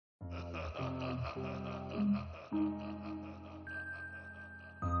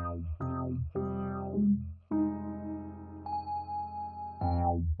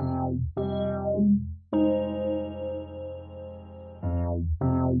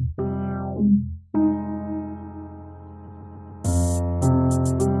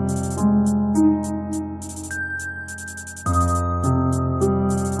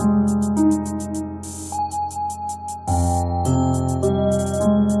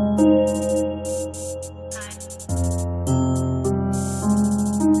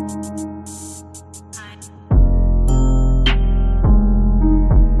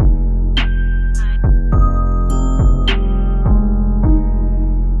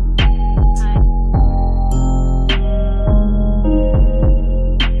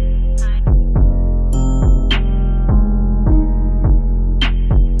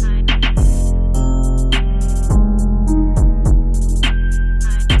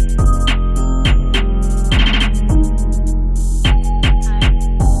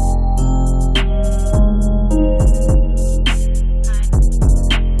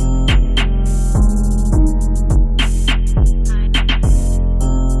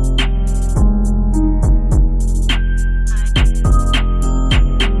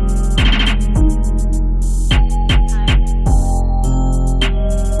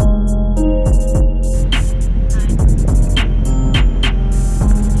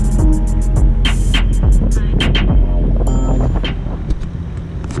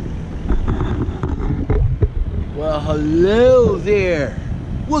Hello there.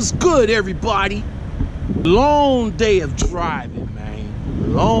 What's good, everybody? Long day of driving,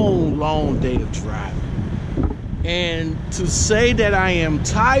 man. Long day of driving. And to say that I am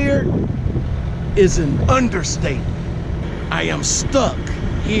tired is an understatement. I am stuck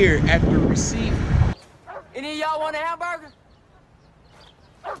here at the receiver. Any of y'all want a hamburger?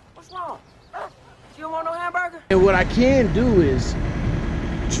 What's wrong? You don't want no hamburger? And what I can do is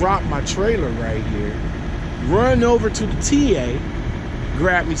drop my trailer right here, run over to the TA,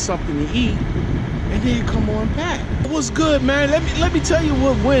 grab me something to eat, and then come on back. What's good, man? Let me tell you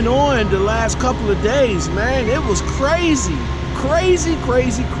what went on the last couple of days, man. It was crazy. Crazy.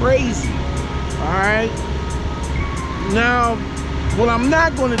 All right? Now, what I'm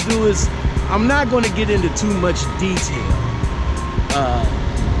not going to do is, I'm not going to get into too much detail.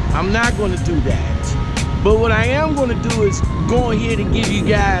 I'm not going to do that. But what I am going to do is go ahead and give you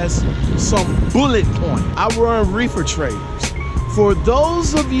guys some bullet points. I run Reefer Trailers. For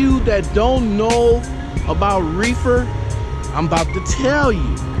those of you that don't know about Reefer, I'm about to tell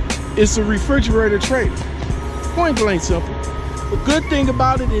you. It's a refrigerator trailer. Point blank simple. The good thing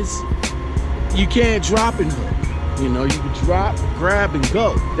about it is you can't drop and hook. You know, you can drop, grab, and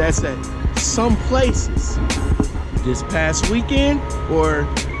go. That's at some places. This past weekend or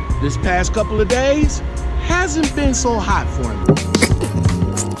this past couple of days hasn't been so hot for me.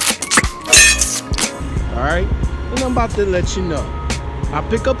 All right, and I'm about to let you know. I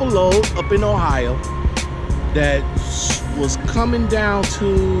pick up a load up in Ohio that was coming down to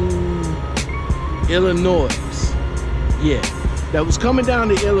Illinois. Yeah, that was coming down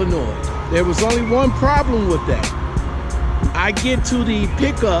to Illinois. There was only one problem with that. I get to the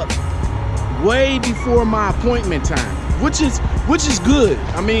pickup way before my appointment time, which is good.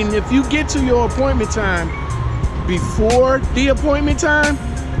 I mean, if you get to your appointment time before the appointment time,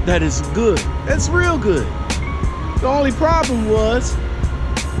 that is good. That's real good. The only problem was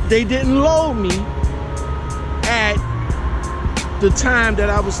they didn't load me at the time that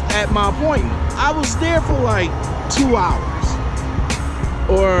I was at my appointment. I was there for like 2 hours,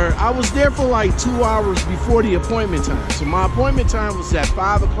 or I was there for like 2 hours before the appointment time. So my appointment time was at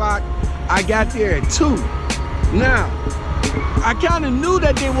 5 o'clock. I got there at 2. Now, I kind of knew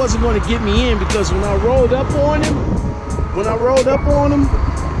that they wasn't going to get me in, because when I rolled up on him,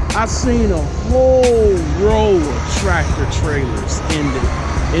 I seen a whole row of tractor trailers in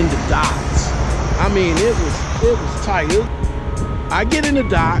the docks. I mean, it was tight. I get in the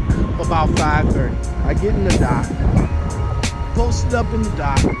dock about 5:30. I get in the dock, posted up in the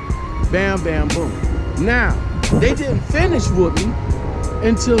dock, bam, bam, boom. Now, they didn't finish with me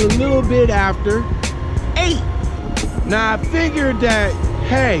until a little bit after 8. Now, I figured that,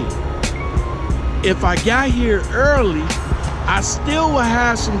 hey, if I got here early, I still will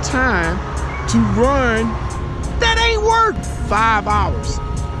have some time to run. That ain't work. 5 hours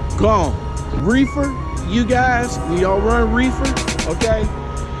gone. Reefer, you guys, when y'all run Reefer, okay,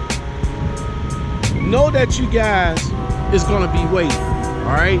 know that you guys is gonna be waiting.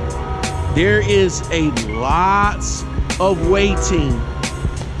 All right, there is a lots of waiting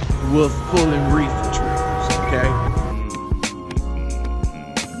with pulling Reefer trailers. Okay,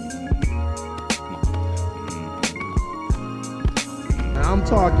 I'm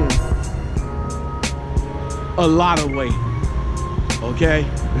talking a lot of weight, okay?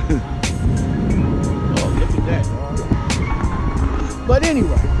 Oh, look at that, dog. But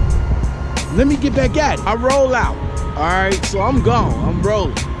anyway, let me get back at it. I roll out, all right? So I'm gone, I'm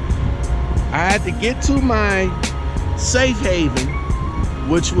rolling. I had to get to my safe haven,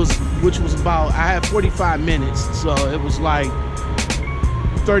 which was about, I had 45 minutes, so it was like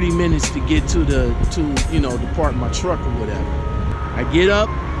 30 minutes to get to to park my truck or whatever. I get up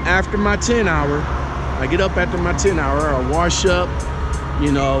after my 10 hour. I wash up,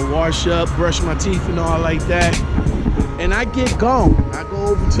 brush my teeth and all like that. And I get gone. I go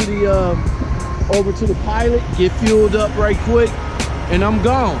over to the pilot, get fueled up right quick, and I'm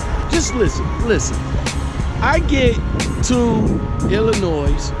gone. Just listen. I get to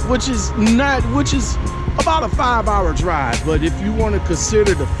Illinois, which is about a 5-hour drive, but if you want to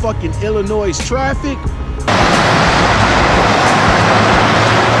consider the fucking Illinois traffic,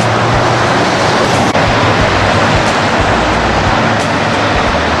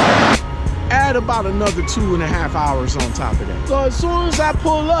 add about another 2.5 hours on top of that. So as soon as I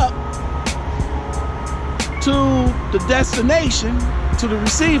pull up to the destination, to the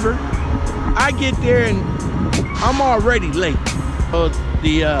receiver, I get there and I'm already late. The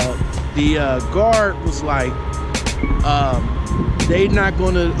guard was like, they're not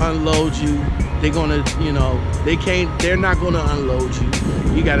gonna unload you. They're gonna, they're not gonna unload you.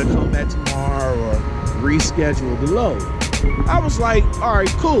 You gotta come back tomorrow or reschedule the load. I was like, all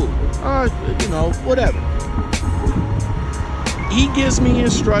right, cool. Whatever. He gives me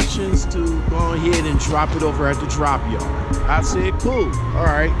instructions to go ahead and drop it over at the drop yard. I said, cool, all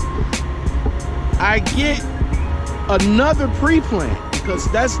right. I get another pre-plan because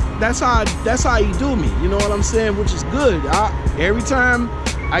that's how you do me. You know what I'm saying? Which is good. Every time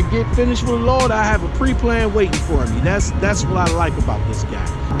I get finished with a load, I have a pre-plan waiting for me. That's what I like about this guy.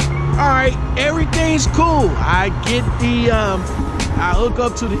 All right, everything's cool. I get I hook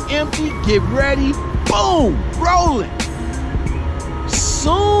up to the empty, get ready, boom, rolling.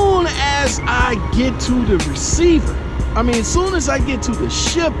 Soon as I get to the receiver, as soon as I get to the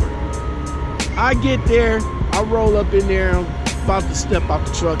shipper, I get there, I roll up in there, I'm about to step out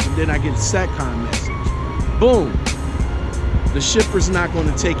the truck, and then I get a SATCOM message. Boom. The shipper's not going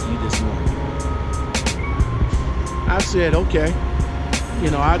to take you this morning. I said, okay.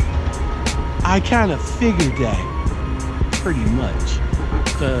 I kind of figured that pretty much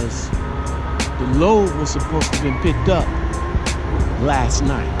because the load was supposed to have been picked up last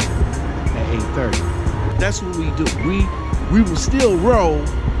night at 8:30. That's what we do. We will still roll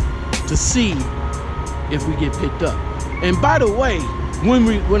to see if we get picked up. And by the way,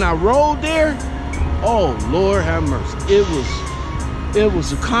 when I rolled there, oh Lord have mercy, it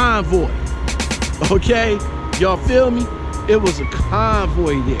was a convoy. Okay, y'all feel me? It was a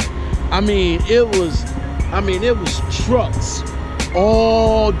convoy there. It was trucks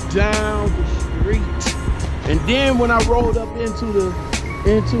all down the street. And then when I rolled up into the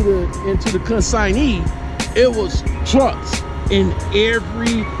consignee, it was trucks in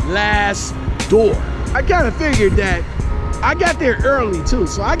every last door. I kind of figured that. I got there early too,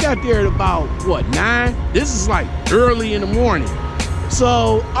 so I got there at about, 9? This is like early in the morning.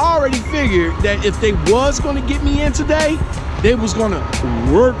 So I already figured that if they was gonna get me in today, they was gonna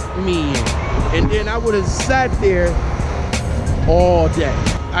work me in. And then I would have sat there all day.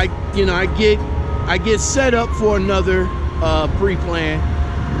 I get set up for another pre-plan.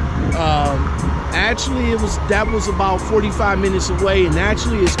 Actually, that was about 45 minutes away, and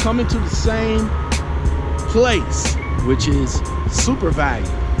actually it's coming to the same place, which is Super Value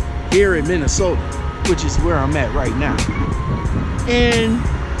here in Minnesota, which is where I'm at right now. And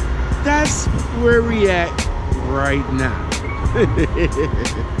that's where we at right now.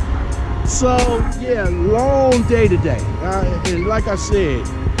 So yeah, long day today. And like I said,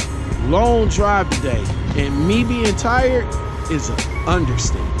 long drive today. And me being tired is an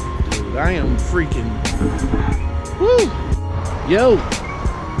understatement, dude. I am freaking, woo. Yo,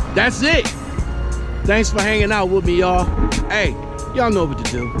 that's it. Thanks for hanging out with me, y'all. Hey, y'all know what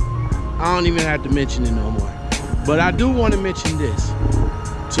to do. I don't even have to mention it no more. But I do want to mention this.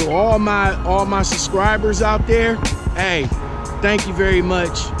 To all my subscribers out there, hey, thank you very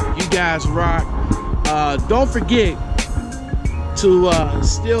much. You guys rock. Don't forget to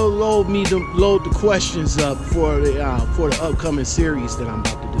still load the questions up for the upcoming series that I'm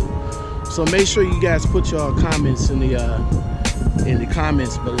about to do. So make sure you guys put your comments in the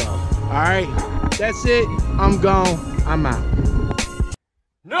comments below. All right, that's it. I'm gone. I'm out.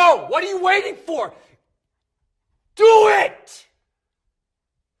 No, what are you waiting for? Do it!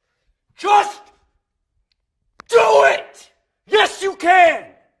 Just do it! Yes, you can!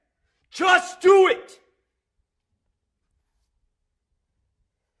 it!